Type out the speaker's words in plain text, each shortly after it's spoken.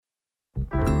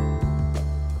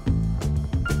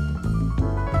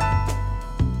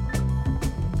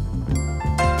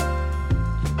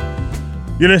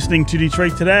You're listening to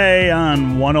Detroit Today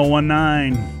on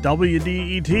 1019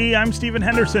 WDET. I'm Stephen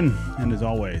Henderson, and as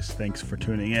always, thanks for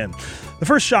tuning in. The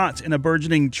first shots in a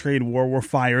burgeoning trade war were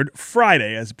fired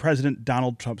Friday as President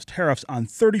Donald Trump's tariffs on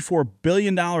 $34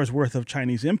 billion worth of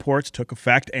Chinese imports took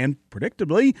effect, and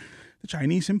predictably, the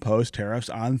Chinese imposed tariffs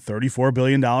on $34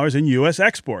 billion in U.S.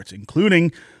 exports,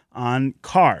 including on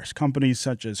cars. Companies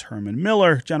such as Herman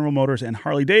Miller, General Motors, and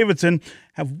Harley-Davidson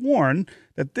have warned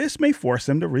that this may force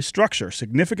them to restructure,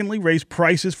 significantly raise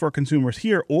prices for consumers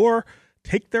here, or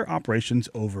take their operations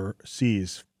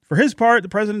overseas. For his part, the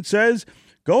president says,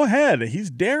 go ahead.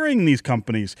 He's daring these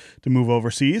companies to move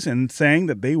overseas and saying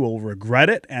that they will regret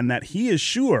it and that he is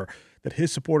sure that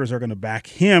his supporters are going to back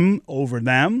him over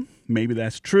them. Maybe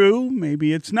that's true,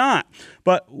 maybe it's not.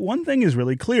 But one thing is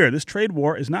really clear. This trade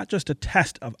war is not just a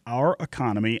test of our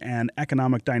economy and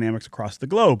economic dynamics across the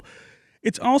globe.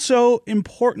 It's also,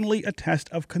 importantly, a test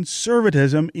of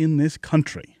conservatism in this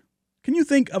country. Can you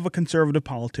think of a conservative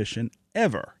politician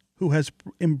ever who has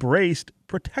embraced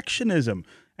protectionism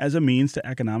as a means to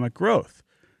economic growth?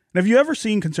 And have you ever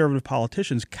seen conservative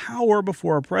politicians cower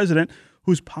before a president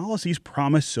whose policies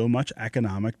promise so much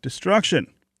economic destruction?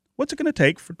 What's it going to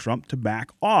take for Trump to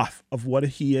back off of what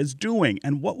he is doing?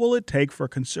 And what will it take for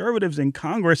conservatives in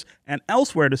Congress and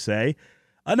elsewhere to say,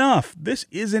 enough, this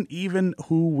isn't even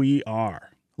who we are?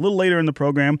 A little later in the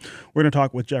program, we're going to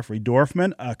talk with Jeffrey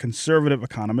Dorfman, a conservative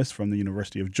economist from the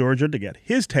University of Georgia, to get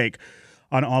his take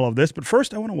on all of this. But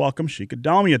first, I want to welcome Shikha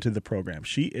Dalmia to the program.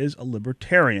 She is a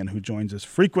libertarian who joins us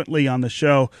frequently on the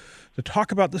show to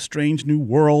talk about the strange new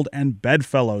world and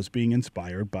bedfellows being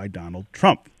inspired by Donald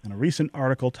Trump. In a recent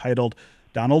article titled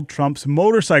Donald Trump's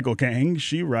Motorcycle Gang,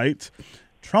 she writes,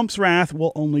 Trump's wrath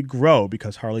will only grow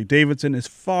because Harley-Davidson is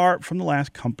far from the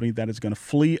last company that is going to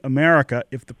flee America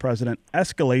if the president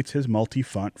escalates his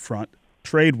multi-front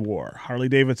trade war.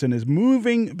 Harley-Davidson is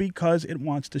moving because it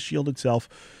wants to shield itself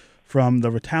from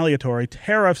the retaliatory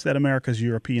tariffs that America's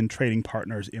European trading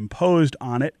partners imposed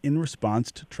on it in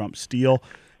response to Trump's steel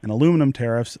and aluminum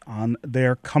tariffs on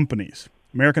their companies.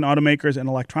 American automakers and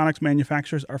electronics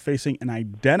manufacturers are facing an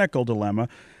identical dilemma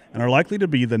and are likely to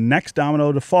be the next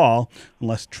domino to fall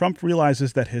unless Trump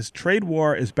realizes that his trade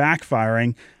war is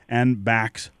backfiring and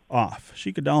backs off.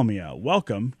 Shikha Dalmia,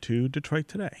 welcome to Detroit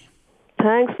Today.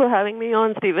 Thanks for having me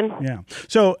on, Stephen. Yeah.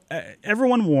 So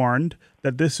everyone warned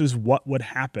that this is what would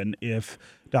happen if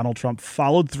Donald Trump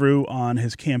followed through on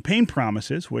his campaign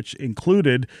promises, which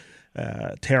included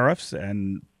tariffs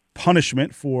and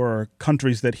punishment for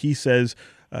countries that he says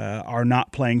are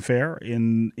not playing fair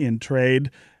in trade.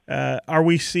 Are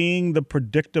we seeing the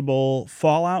predictable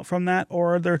fallout from that,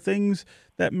 or are there things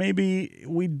that maybe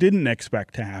we didn't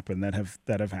expect to happen that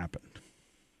have happened?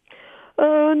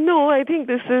 No, I think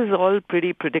this is all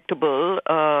pretty predictable.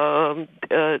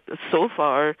 So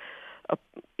far,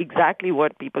 exactly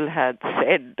what people had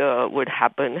said would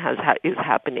happen is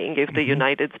happening. If the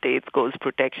United States goes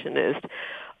protectionist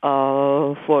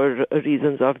for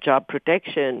reasons of job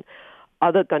protection,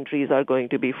 other countries are going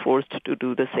to be forced to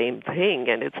do the same thing.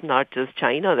 And it's not just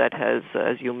China that has,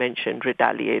 as you mentioned,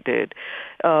 retaliated.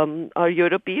 Our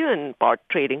European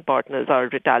trading partners are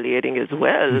retaliating as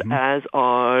well, as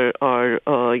are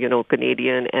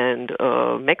Canadian and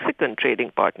Mexican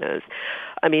trading partners.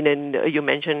 I mean, and you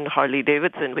mentioned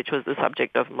Harley-Davidson, which was the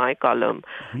subject of my column.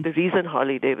 The reason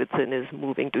Harley-Davidson is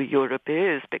moving to Europe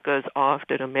is because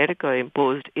after America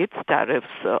imposed its tariffs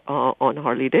on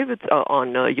Harley-Davidson,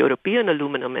 on European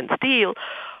aluminum and steel,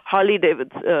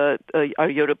 Harley-Davidson, our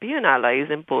European allies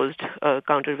imposed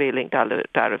countervailing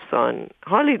tariffs on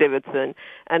Harley-Davidson,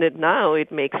 and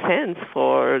it makes sense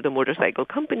for the motorcycle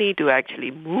company to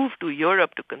actually move to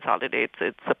Europe to consolidate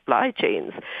its supply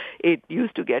chains. It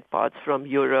used to get parts from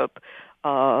Europe,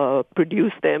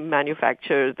 produce them,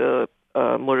 manufacture the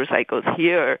motorcycles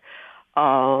here.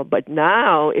 But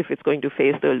now, if it's going to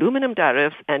face the aluminum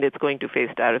tariffs and it's going to face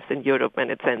tariffs in Europe when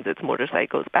it sends its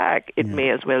motorcycles back, it may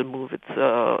as well move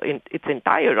its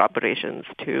entire operations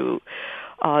to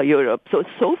Europe.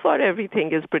 So far,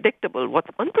 everything is predictable. What's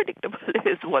unpredictable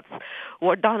is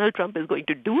what Donald Trump is going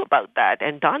to do about that.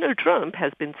 And Donald Trump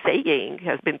has been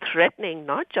threatening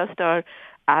not just our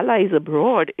allies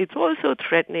abroad, it's also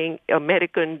threatening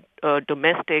American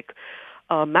domestic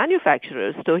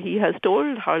manufacturers. So he has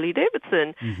told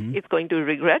Harley-Davidson it's going to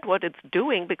regret what it's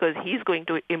doing because he's going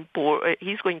to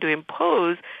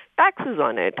impose taxes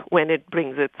on it when it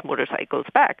brings its motorcycles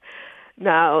back.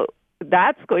 Now,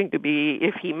 that's going to be,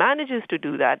 if he manages to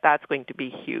do that, that's going to be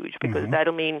huge because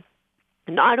that'll mean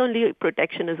not only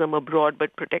protectionism abroad,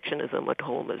 but protectionism at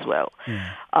home as well.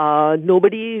 Yeah.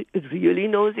 Nobody really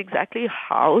knows exactly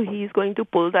how he's going to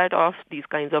pull that off. These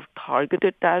kinds of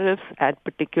targeted tariffs at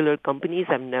particular companies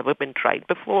have never been tried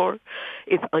before.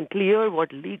 It's unclear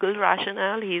what legal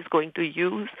rationale he's going to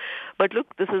use. But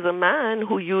look, this is a man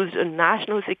who used a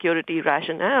national security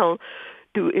rationale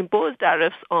to impose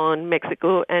tariffs on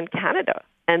Mexico and Canada.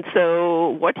 And so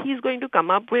what he's going to come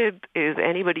up with is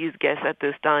anybody's guess at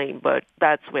this time, but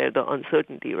that's where the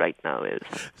uncertainty right now is.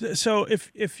 So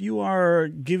if you are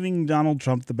giving Donald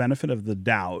Trump the benefit of the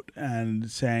doubt and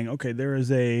saying, okay, there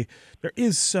is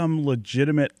some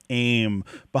legitimate aim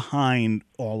behind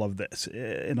all of this.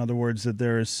 In other words, that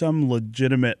there is some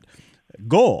legitimate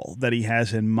goal that he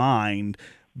has in mind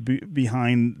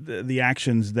behind the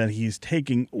actions that he's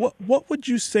taking. What would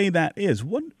you say that is?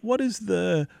 What is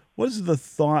the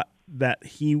thought that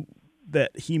he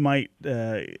might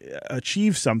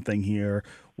achieve something here?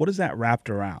 What is that wrapped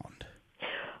around?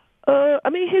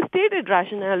 His stated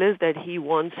rationale is that he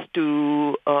wants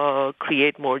to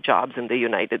create more jobs in the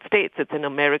United States. It's an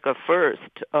America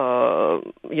First,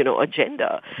 agenda.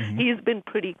 Mm-hmm. He's been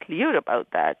pretty clear about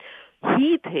that.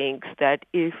 He thinks that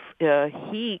if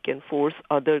he can force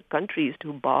other countries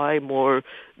to buy more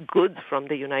goods from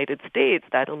the United States,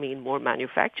 that'll mean more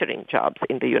manufacturing jobs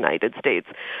in the United States.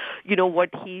 What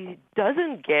he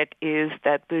doesn't get is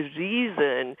that the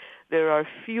reason there are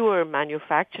fewer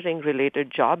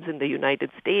manufacturing-related jobs in the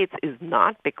United States is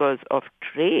not because of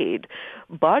trade,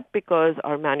 but because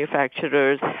our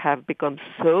manufacturers have become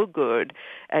so good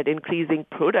at increasing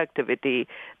productivity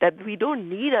that we don't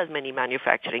need as many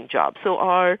manufacturing jobs. So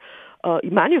our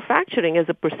manufacturing as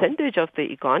a percentage of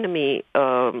the economy,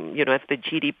 as the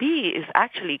GDP is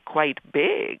actually quite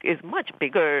big, is much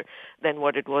bigger than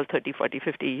what it was 30, 40,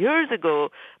 50 years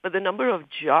ago. But the number of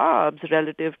jobs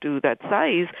relative to that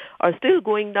size are still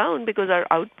going down because our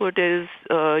output is,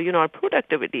 our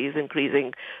productivity is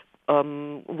increasing.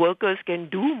 Workers can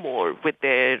do more with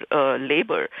their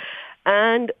labor.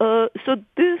 And so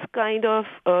this kind of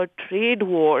trade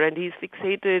war, and he's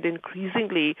fixated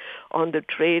increasingly on the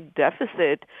trade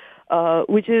deficit,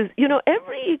 which is,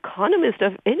 every economist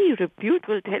of any repute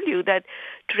will tell you that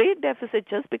trade deficit,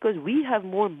 just because we have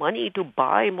more money to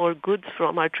buy more goods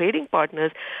from our trading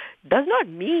partners, does not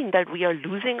mean that we are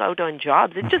losing out on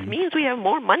jobs. It just means we have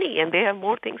more money and they have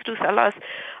more things to sell us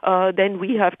than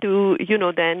we have to,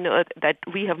 that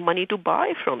we have money to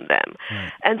buy from them.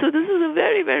 Right. And so this is a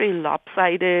very, very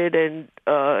lopsided and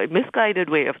misguided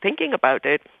way of thinking about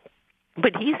it.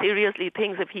 But he seriously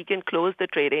thinks if he can close the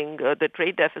trade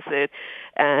deficit,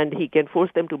 and he can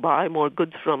force them to buy more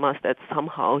goods from us, that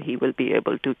somehow he will be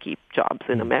able to keep jobs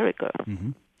in America.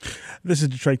 Mm-hmm. This is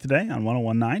Detroit Today on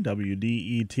 101.9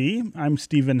 WDET. I'm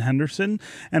Stephen Henderson,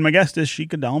 and my guest is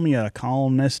Shikha Dalmia, a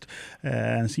columnist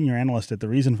and a senior analyst at the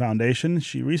Reason Foundation.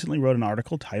 She recently wrote an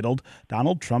article titled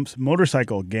Donald Trump's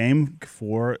Motorcycle Game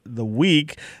for the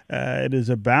Week. It is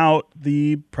about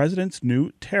the president's new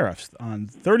tariffs on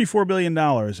 $34 billion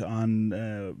on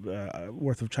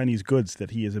worth of Chinese goods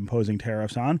that he is imposing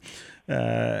tariffs on.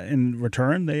 In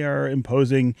return, they are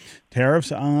imposing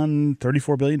tariffs on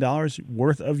 $34 billion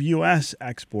worth of U.S.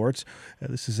 exports.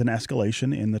 This is an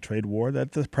escalation in the trade war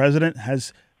that the president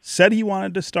has said he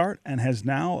wanted to start and has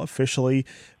now officially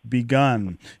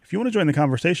begun. If you want to join the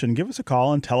conversation, give us a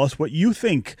call and tell us what you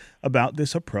think about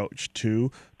this approach to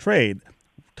trade.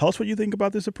 Tell us what you think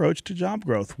about this approach to job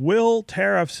growth. Will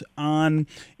tariffs on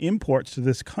imports to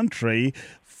this country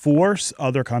force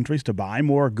other countries to buy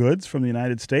more goods from the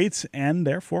United States and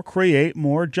therefore create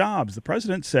more jobs? The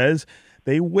president says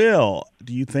they will.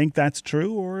 Do you think that's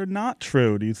true or not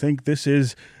true? Do you think this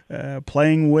is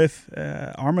playing with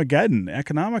Armageddon,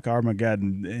 economic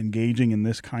Armageddon, engaging in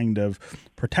this kind of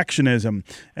protectionism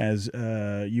as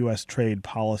U.S. trade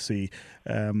policy?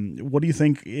 What do you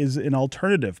think is an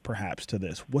alternative, perhaps, to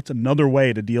this? What's another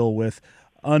way to deal with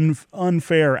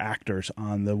unfair actors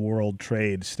on the world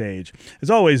trade stage?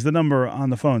 As always, the number on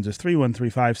the phones is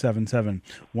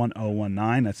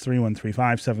 313-577-1019. That's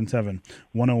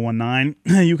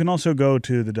 313-577-1019. You can also go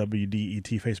to the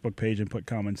WDET Facebook page and put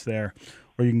comments there,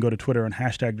 or you can go to Twitter and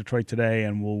hashtag Detroit Today,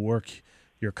 and we'll work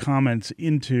your comments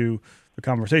into the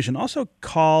conversation. Also,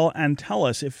 call and tell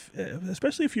us,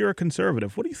 especially if you're a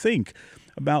conservative, what do you think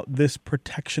about this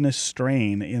protectionist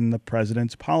strain in the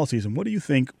president's policies? And what do you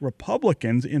think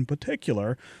Republicans in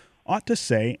particular ought to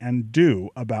say and do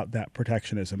about that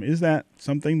protectionism? Is that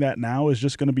something that now is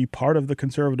just going to be part of the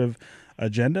conservative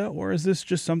agenda, or is this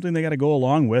just something they got to go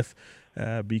along with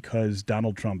because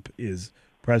Donald Trump is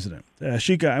president.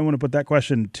 Shika, I want to put that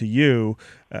question to you.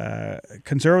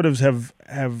 Conservatives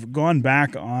have gone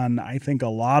back on, I think, a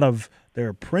lot of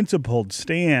their principled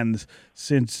stands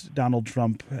since Donald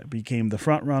Trump became the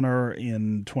front runner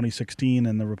in 2016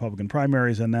 in the Republican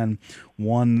primaries and then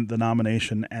won the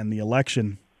nomination and the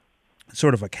election.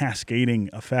 Sort of a cascading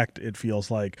effect, it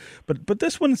feels like. But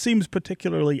this one seems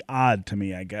particularly odd to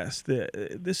me, I guess.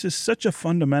 This is such a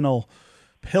fundamental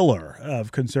pillar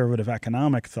of conservative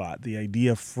economic thought, the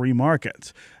idea of free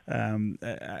markets.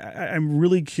 I'm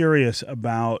really curious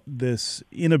about this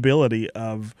inability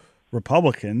of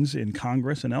Republicans in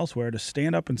Congress and elsewhere to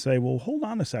stand up and say, well, hold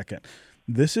on a second.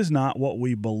 This is not what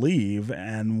we believe,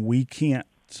 and we can't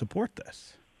support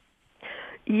this.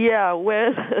 Yeah,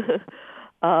 well,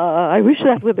 I wish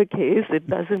that were the case. It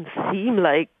doesn't seem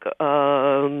like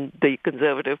the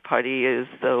Conservative Party is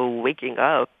waking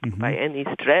up by any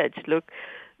stretch. Look,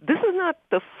 this is not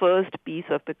the first piece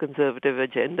of the conservative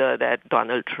agenda that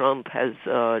Donald Trump has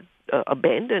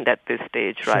abandoned at this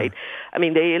stage, right? Sure. I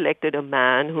mean, they elected a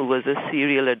man who was a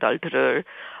serial adulterer,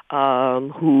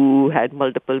 who had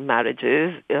multiple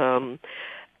marriages. They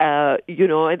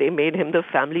made him the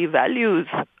Family Values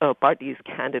Party's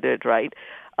candidate, right?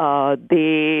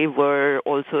 They were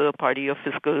also a party of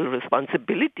fiscal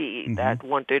responsibility that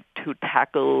wanted to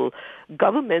tackle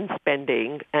government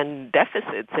spending and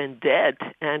deficits and debt,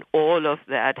 and all of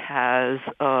that has,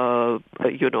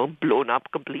 blown up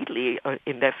completely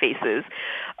in their faces.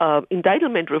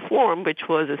 Entitlement reform, which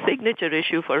was a signature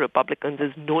issue for Republicans,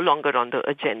 is no longer on the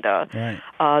agenda. Right.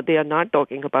 They are not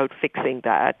talking about fixing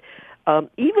that.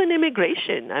 Even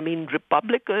immigration. I mean,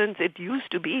 Republicans, it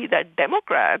used to be that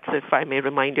Democrats, if I may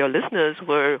remind your listeners,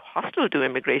 were hostile to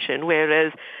immigration,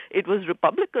 whereas it was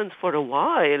Republicans for a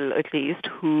while, at least,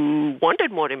 who wanted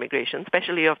more immigration,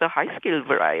 especially of the high-skilled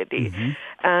variety.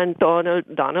 And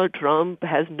Donald Trump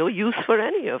has no use for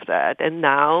any of that. And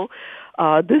now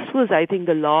this was, I think,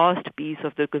 the last piece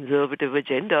of the conservative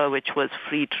agenda, which was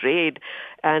free trade.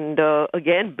 And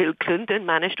again, Bill Clinton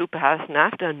managed to pass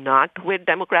NAFTA not with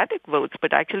Democratic votes,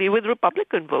 but actually with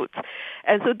Republican votes.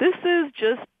 And so this is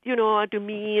just, to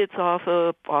me, it's of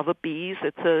a piece.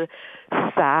 It's a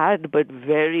sad but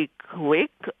very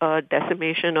quick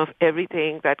decimation of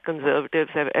everything that conservatives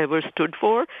have ever stood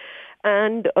for.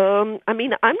 And, I'm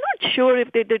not sure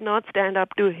if they did not stand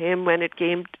up to him when it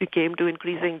came to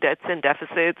increasing debts and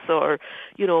deficits or,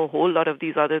 a whole lot of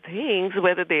these other things,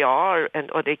 whether they are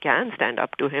or they can stand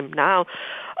up to him now.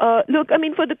 Look, I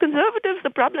mean, for the conservatives,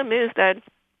 the problem is that,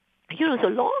 so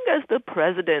long as the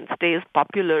president stays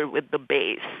popular with the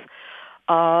base,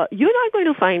 you're not going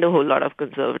to find a whole lot of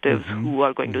conservatives who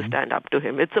are going to stand up to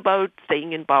him. It's about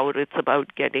staying in power. It's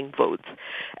about getting votes.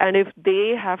 And if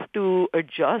they have to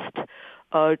adjust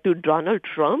to Donald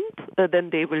Trump, then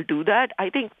they will do that. I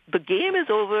think the game is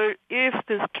over if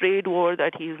this trade war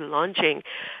that he's launching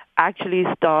actually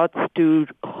starts to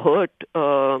hurt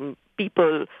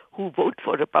people who vote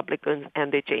for Republicans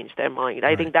and they change their mind.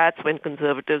 I think that's when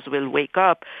conservatives will wake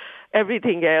up.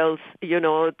 Everything else,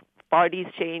 parties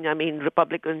change. I mean,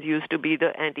 Republicans used to be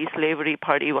the anti-slavery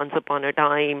party once upon a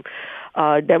time.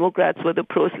 Democrats were the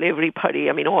pro-slavery party.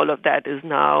 I mean, all of that is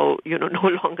now, no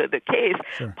longer the case.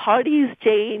 Sure. Parties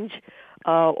change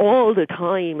all the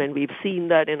time, and we've seen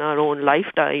that in our own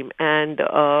lifetime. And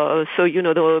so,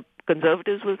 the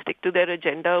conservatives will stick to their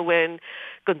agenda when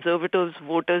conservatives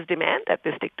voters demand that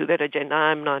they stick to their agenda.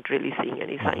 I'm not really seeing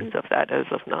any signs of that as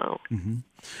of now.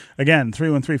 Again,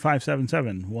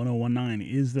 313-577-1019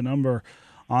 is the number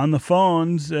on the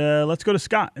phones. Let's go to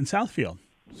Scott in Southfield.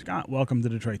 Scott, welcome to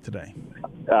Detroit Today.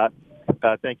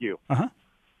 Thank you.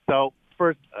 So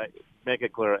first, make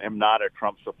it clear, I'm not a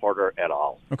Trump supporter at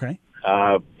all. Okay.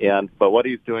 But what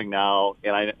he's doing now,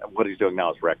 what he's doing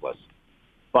now is reckless.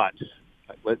 But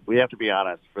we have to be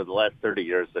honest. For the last 30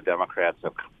 years, the Democrats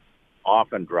have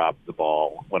often dropped the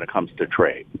ball when it comes to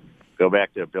trade. Go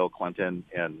back to Bill Clinton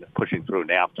and pushing through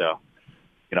NAFTA.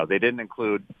 They didn't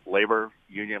include labor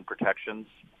union protections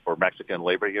for Mexican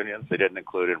labor unions. They didn't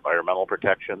include environmental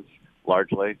protections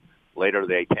largely. Later,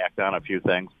 they tacked on a few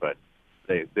things, but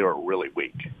they were really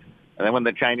weak. And then when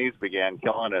the Chinese began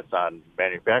killing us on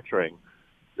manufacturing,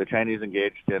 the Chinese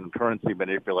engaged in currency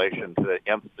manipulation to the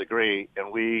nth degree,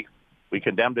 and we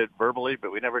condemned it verbally,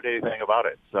 but we never did anything about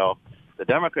it. So the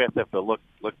Democrats have to look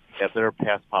at their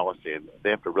past policy, and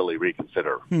they have to really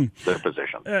reconsider their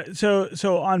position.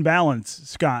 So on balance,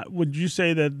 Scott, would you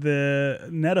say that the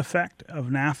net effect of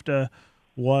NAFTA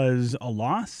was a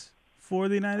loss for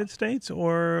the United States,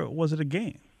 or was it a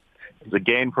gain? It's a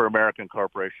gain for American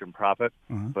corporation profit,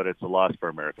 but it's a loss for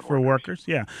American workers.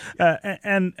 Yeah.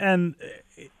 And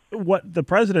what the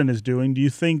president is doing, do you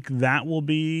think that will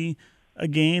be a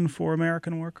gain for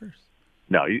American workers?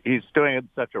 No, he's doing it in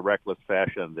such a reckless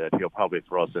fashion that he'll probably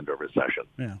throw us into a recession.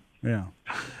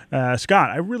 Yeah. Scott,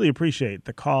 I really appreciate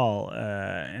the call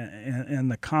and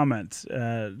the comments.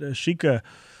 Shika,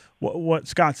 what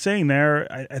Scott's saying there,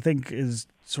 I think, is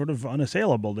sort of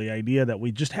unassailable. The idea that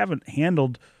we just haven't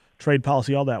handled trade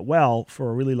policy all that well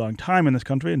for a really long time in this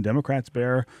country, and Democrats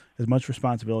bear as much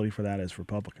responsibility for that as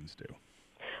Republicans do.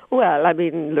 Well, I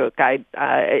mean, look,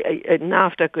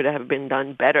 NAFTA could have been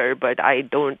done better, but I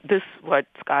don't. What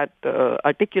Scott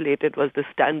articulated was the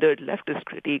standard leftist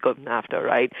critique of NAFTA,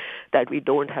 right? That we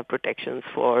don't have protections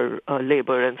for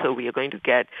labor, and so we are going to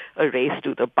get a race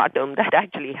to the bottom. That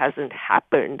actually hasn't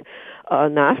happened.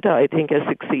 NAFTA, I think, has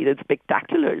succeeded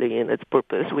spectacularly in its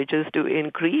purpose, which is to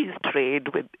increase trade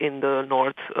in the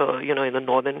north, in the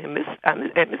northern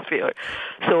hemisphere.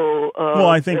 So,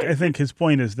 I think his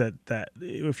point is that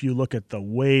if you look at the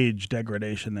wage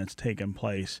degradation that's taken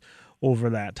place over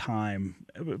that time,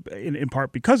 in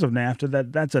part because of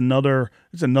NAFTA, that's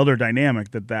another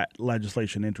dynamic that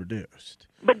legislation introduced.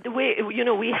 But the way,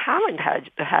 we haven't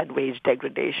had wage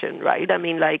degradation, right? I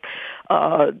mean,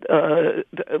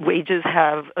 wages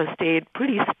have stayed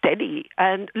pretty steady.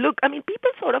 And look, I mean,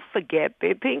 people sort of forget.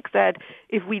 They think that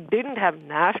if we didn't have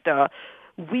NAFTA,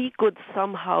 we could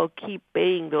somehow keep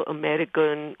paying the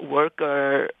American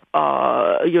worker,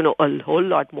 a whole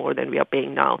lot more than we are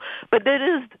paying now. But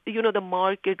there is, the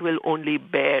market will only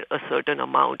bear a certain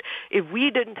amount. If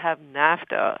we didn't have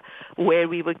NAFTA, where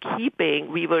we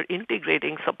were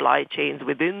integrating supply chains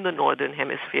within the Northern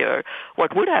Hemisphere,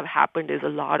 what would have happened is a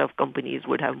lot of companies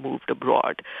would have moved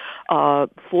abroad.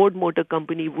 Ford Motor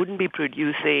Company wouldn't be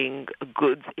producing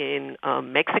goods in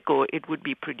Mexico. It would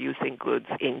be producing goods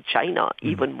in China,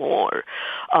 even more.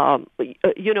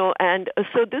 And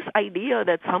so this idea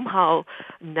that somehow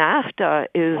NAFTA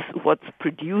is what's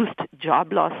produced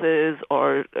job losses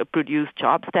or produced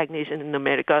job stagnation in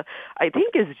America, I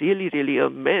think is really, really a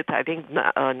myth. I think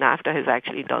NAFTA has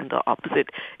actually done the opposite.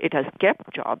 It has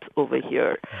kept jobs over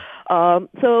here.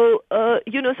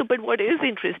 But what is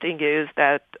interesting is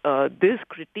that this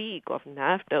critique of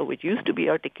NAFTA, which used to be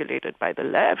articulated by the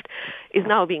left, is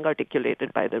now being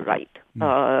articulated by the right.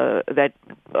 That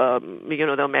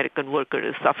the American worker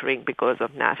is suffering because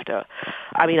of NAFTA.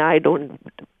 I mean, I don't.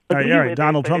 Right.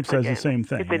 Donald Trump says the same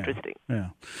thing. It's interesting. Yeah.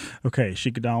 Okay.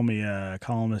 Shika Dalmi,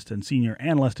 columnist and senior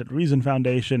analyst at Reason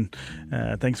Foundation.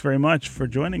 Thanks very much for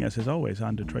joining us, as always,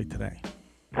 on Detroit Today.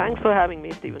 Thanks for having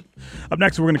me, Stephen. Up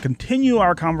next, we're going to continue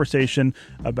our conversation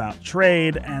about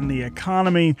trade and the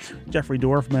economy. Jeffrey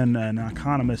Dorfman, an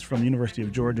economist from the University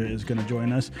of Georgia, is going to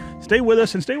join us. Stay with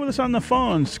us, and stay with us on the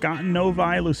phone. Scott in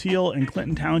Novi, Lucille in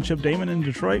Clinton Township, Damon in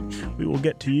Detroit. We will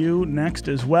get to you next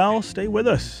as well. Stay with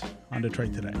us on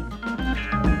Detroit Today.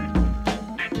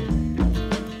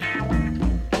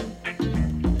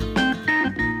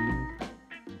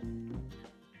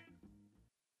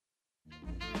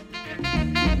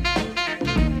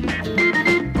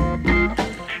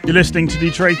 You're listening to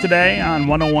Detroit Today on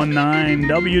 101.9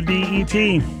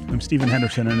 WDET. I'm Stephen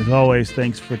Henderson, and as always,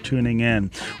 thanks for tuning in.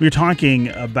 We're talking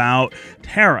about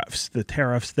tariffs, the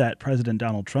tariffs that President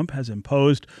Donald Trump has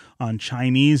imposed on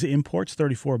Chinese imports,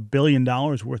 $34 billion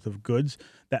worth of goods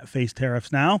that face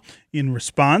tariffs now. In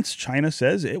response, China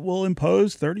says it will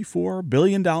impose $34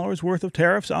 billion worth of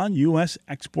tariffs on U.S.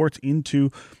 exports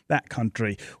into that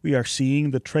country. We are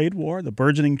seeing the trade war, the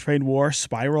burgeoning trade war,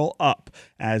 spiral up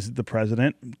as the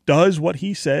president does what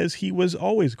he says he was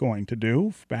always going to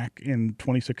do. Back in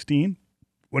 2016,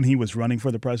 when he was running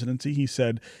for the presidency, he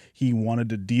said he wanted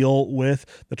to deal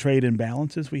with the trade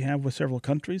imbalances we have with several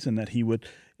countries and that he would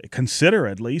consider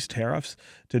at least tariffs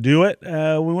to do it. We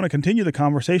want to continue the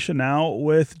conversation now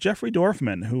with Jeffrey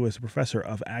Dorfman, who is a professor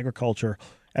of agricultural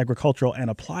and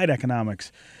applied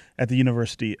economics at the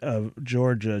University of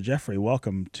Georgia. Jeffrey,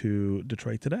 welcome to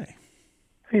Detroit Today.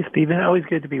 Hey, Stephen. Always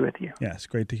good to be with you. Yes,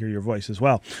 great to hear your voice as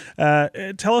well.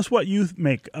 Tell us what you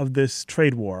make of this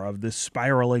trade war, of this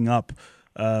spiraling up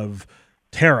of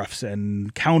tariffs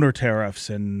and counter tariffs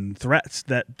and threats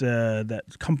that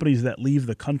companies that leave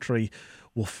the country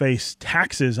will face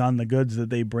taxes on the goods that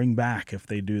they bring back if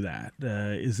they do that.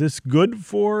 Is this good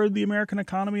for the American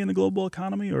economy and the global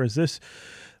economy, or is this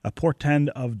a portend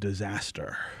of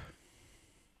disaster?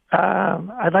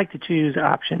 I'd like to choose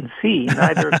option C,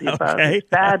 neither of the above. Okay.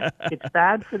 It's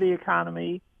bad for the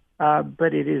economy,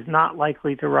 but it is not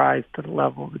likely to rise to the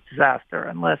level of a disaster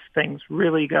unless things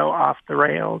really go off the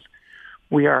rails.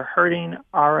 We are hurting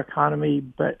our economy,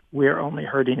 but we're only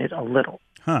hurting it a little.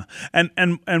 Huh.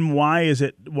 And why is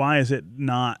it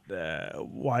not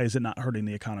hurting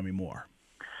the economy more?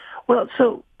 Well,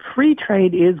 so free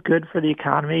trade is good for the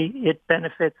economy. It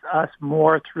benefits us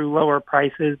more through lower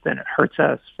prices than it hurts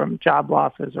us from job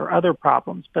losses or other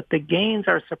problems. But the gains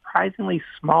are surprisingly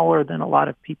smaller than a lot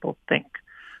of people think.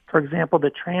 For example,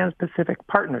 the Trans-Pacific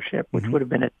Partnership, which would have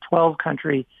been a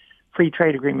 12-country free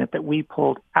trade agreement that we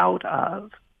pulled out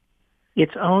of,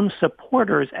 its own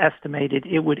supporters estimated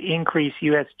it would increase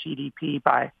U.S. GDP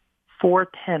by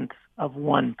 0.4%.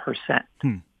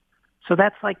 So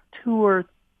that's like 2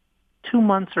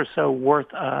 months or so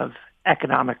worth of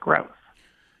economic growth.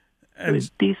 And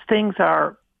these things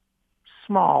are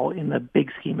small in the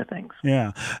big scheme of things.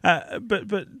 Yeah, but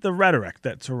the rhetoric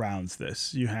that surrounds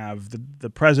this, you have the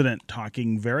president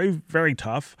talking very, very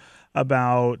tough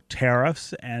about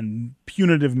tariffs and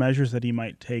punitive measures that he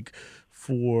might take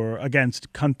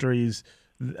against countries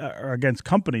or against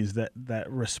companies that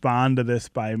respond to this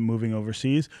by moving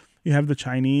overseas. You have the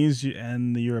Chinese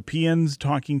and the Europeans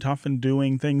talking tough and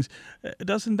doing things.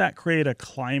 Doesn't that create a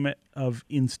climate of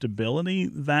instability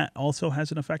that also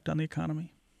has an effect on the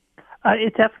economy?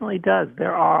 It definitely does.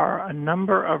 There are a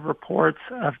number of reports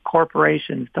of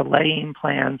corporations delaying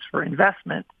plans for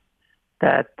investment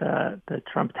that the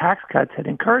Trump tax cuts had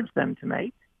encouraged them to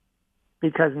make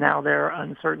because now they're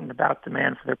uncertain about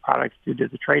demand for their products due to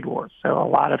the trade wars. So a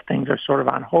lot of things are sort of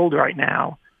on hold right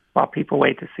now while people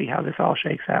wait to see how this all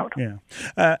shakes out. Yeah.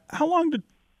 How long do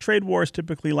trade wars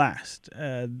typically last?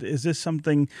 Is this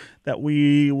something that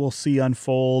we will see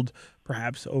unfold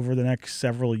perhaps over the next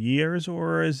several years,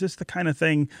 or is this the kind of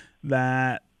thing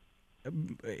that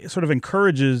sort of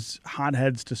encourages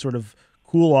hotheads to sort of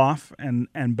cool off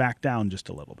and back down just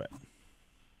a little bit?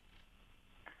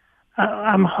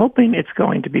 I'm hoping it's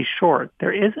going to be short.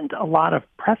 There isn't a lot of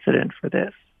precedent for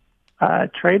this.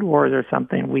 Trade wars are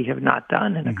something we have not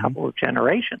done in a couple of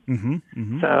generations.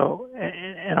 So,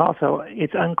 and also,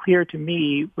 it's unclear to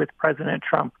me with President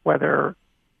Trump whether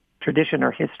tradition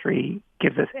or history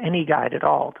gives us any guide at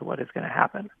all to what is going to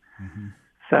happen.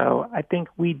 So I think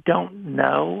we don't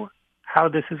know how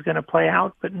this is going to play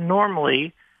out, but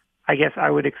normally, I guess I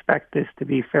would expect this to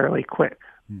be fairly quick.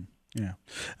 Yeah.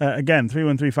 Again,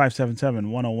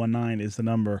 313-577-1019 is the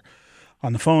number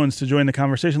on the phones to join the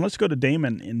conversation. Let's go to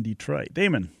Damon in Detroit.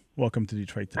 Damon, welcome to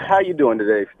Detroit today. How you doing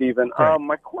today, Stephen?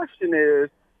 My question is,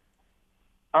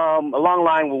 along the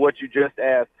line with what you just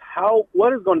asked,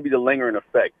 what is going to be the lingering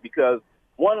effect? Because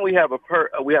one, we have a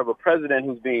president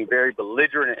who's being very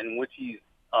belligerent in which he's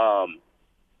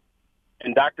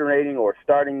indoctrinating or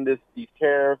starting these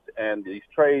tariffs and these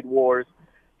trade wars,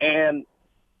 and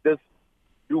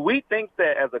do we think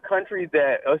that as a country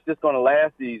that it's just going to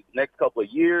last these next couple of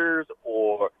years,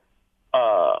 or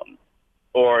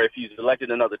if he's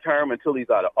elected another term until he's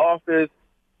out of office,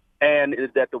 and is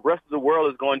that the rest of the world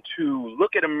is going to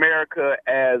look at America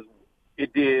as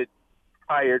it did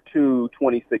prior to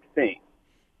 2016?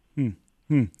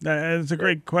 That's a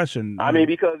great question. I mean,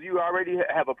 because you already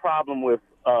have a problem with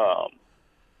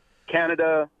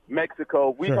Canada,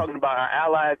 Mexico. We're talking about our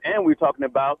allies, and we're talking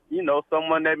about,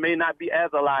 someone that may not be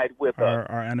as allied with us.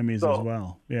 Our enemies as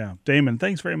well. Yeah. Damon,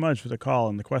 thanks very much for the call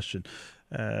and the question.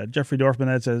 Jeffrey Dorfman,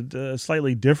 that's a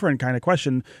slightly different kind of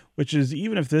question, which is,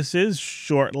 even if this is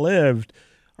short-lived,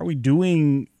 are we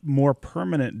doing more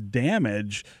permanent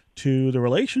damage to the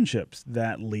relationships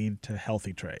that lead to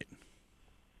healthy trade?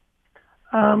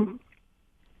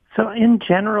 So in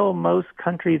general, most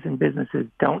countries and businesses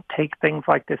don't take things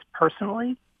like this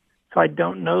personally. So I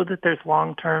don't know that there's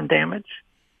long-term damage.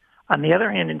 On the other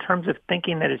hand, in terms of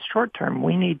thinking that it's short-term,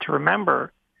 we need to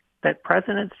remember that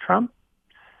President Trump's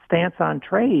stance on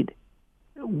trade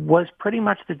was pretty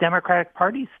much the Democratic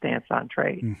Party's stance on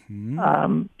trade.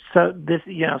 So this,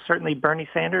 certainly Bernie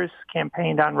Sanders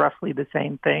campaigned on roughly the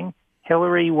same thing.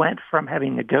 Hillary went from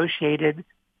having negotiated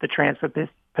the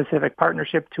Trans-Pacific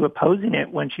Partnership to opposing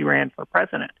it when she ran for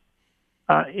president.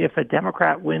 If a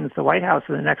Democrat wins the White House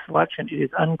in the next election, it is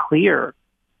unclear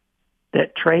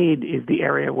that trade is the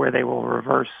area where they will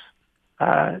reverse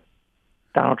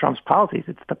Donald Trump's policies.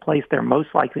 It's the place they're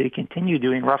most likely to continue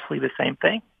doing roughly the same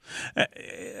thing.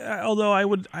 Although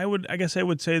I guess I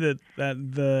would say that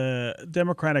the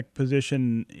Democratic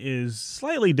position is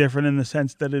slightly different in the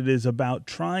sense that it is about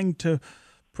trying to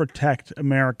protect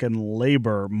American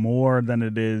labor more than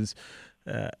it is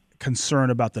concern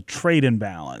about the trade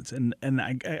imbalance. And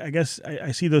I guess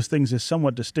I see those things as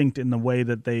somewhat distinct in the way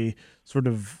that they sort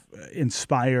of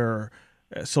inspire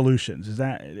solutions. Is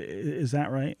that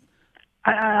right?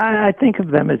 I think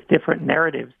of them as different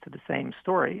narratives to the same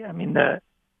story. I mean,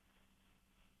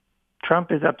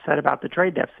 Trump is upset about the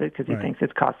trade deficit because he thinks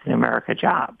it's costing America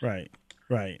jobs. Right.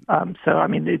 So, I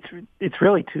mean, it's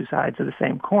really two sides of the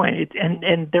same coin.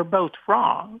 And they're both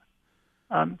wrong.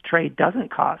 trade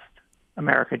doesn't cost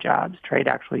America jobs. Trade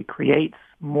actually creates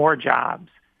more jobs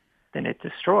than it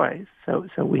destroys. So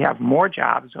we have more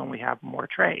jobs when we have more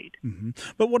trade. Mm-hmm.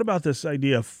 But what about this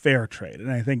idea of fair trade?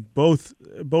 And I think both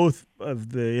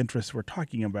of the interests we're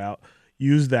talking about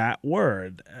use that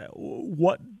word.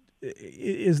 What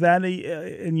is that,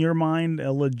 in your mind,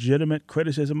 a legitimate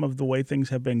criticism of the way things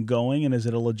have been going? And is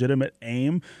it a legitimate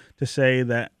aim to say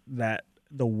that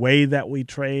the way that we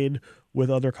trade with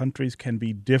other countries can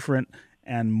be different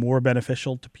and more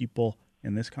beneficial to people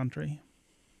in this country?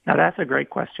 Now, that's a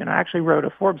great question. I actually wrote a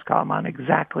Forbes column on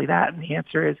exactly that, and the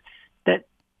answer is that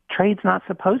trade's not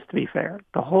supposed to be fair.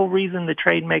 The whole reason the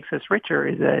trade makes us richer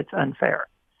is that it's unfair.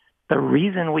 The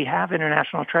reason we have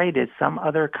international trade is some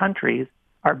other countries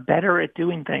are better at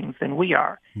doing things than we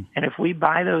are. And if we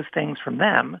buy those things from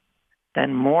them,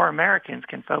 then more Americans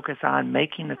can focus on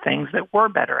making the things that we're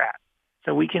better at.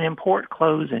 So we can import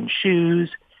clothes and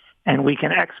shoes, and we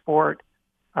can export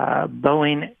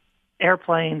Boeing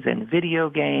airplanes and video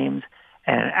games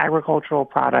and agricultural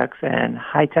products and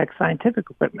high-tech scientific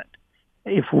equipment.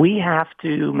 If we have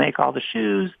to make all the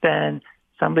shoes, then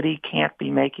somebody can't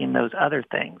be making those other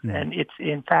things. And it's,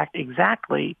 in fact,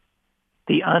 exactly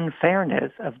the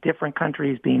unfairness of different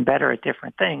countries being better at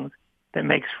different things that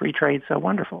makes free trade so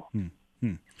wonderful.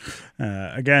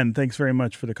 Again, thanks very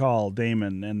much for the call,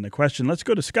 Damon, and the question. Let's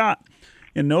go to Scott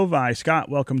in Novi. Scott,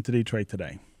 welcome to Detroit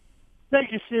Today.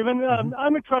 Thank you, Stephen.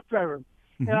 I'm a truck driver,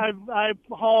 and I've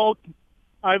hauled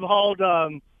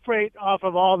freight off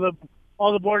of all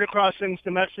the border crossings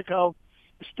to Mexico,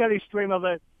 a steady stream of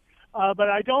it. But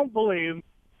I don't believe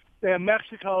that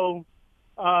Mexico,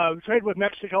 trade with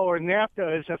Mexico or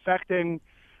NAFTA is affecting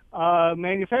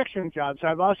manufacturing jobs.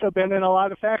 I've also been in a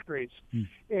lot of factories,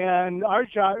 and our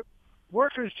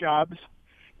workers' jobs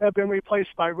have been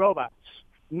replaced by robots.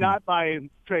 Not by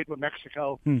trade with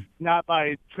Mexico, not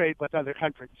by trade with other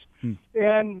countries.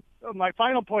 And my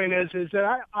final point is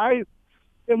that I,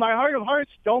 in my heart of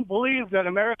hearts, don't believe that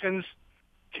Americans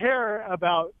care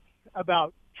about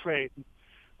trade,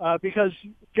 because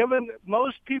given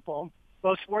most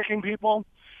working people,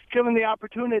 given the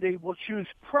opportunity, will choose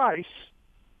price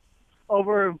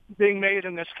over being made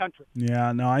in this country.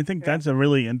 Yeah, no, I think that's a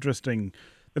really interesting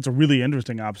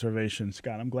observation,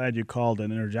 Scott. I'm glad you called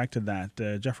and interjected that.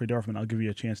 Jeffrey Dorfman, I'll give you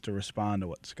a chance to respond to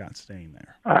what Scott's saying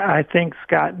there. I think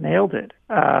Scott nailed it.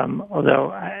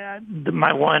 Although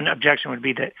my one objection would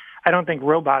be that I don't think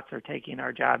robots are taking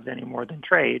our jobs any more than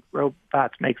trade.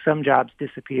 Robots make some jobs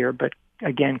disappear, but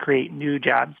again, create new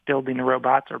jobs, building the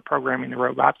robots or programming the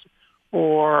robots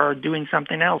or doing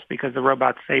something else because the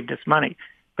robots saved us money.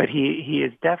 But he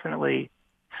is definitely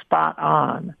spot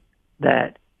on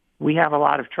that we have a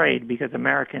lot of trade because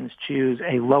Americans choose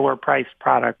a lower-priced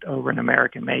product over an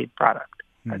American-made product.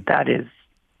 That is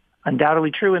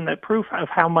undoubtedly true, and the proof of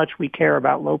how much we care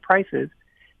about low prices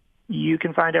you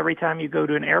can find every time you go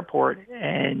to an airport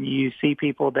and you see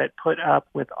people that put up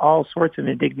with all sorts of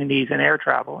indignities in air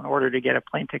travel in order to get a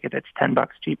plane ticket that's $10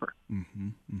 cheaper.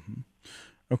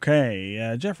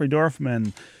 Okay, Jeffrey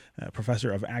Dorfman,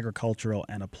 professor of agricultural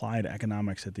and applied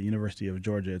economics at the University of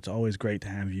Georgia. It's always great to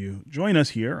have you join us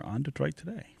here on Detroit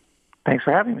Today. Thanks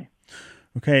for having me.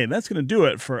 Okay, that's going to do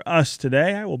it for us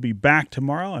today. I will be back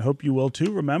tomorrow. I hope you will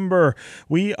too. Remember,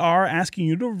 we are asking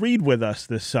you to read with us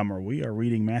this summer. We are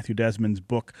reading Matthew Desmond's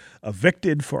book,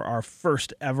 Evicted, for our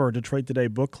first ever Detroit Today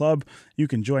book club. You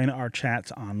can join our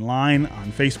chats online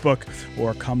on Facebook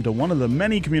or come to one of the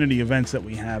many community events that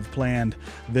we have planned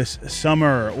this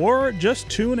summer, or just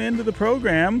tune into the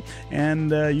program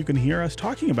and you can hear us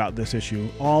talking about this issue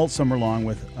all summer long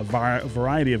with a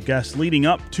variety of guests leading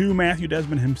up to Matthew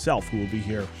Desmond himself, who will be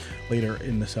here later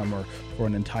in the summer for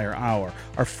an entire hour.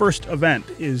 Our first event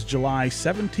is July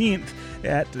 17th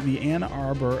at the Ann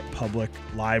Arbor Public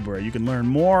Library. You can learn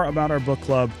more about our book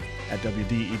club at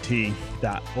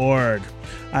WDET.org.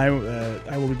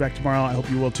 I will be back tomorrow. I hope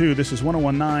you will too. This is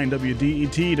 101.9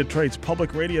 WDET, Detroit's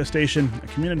public radio station, a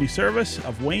community service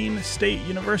of Wayne State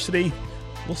University.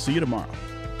 We'll see you tomorrow.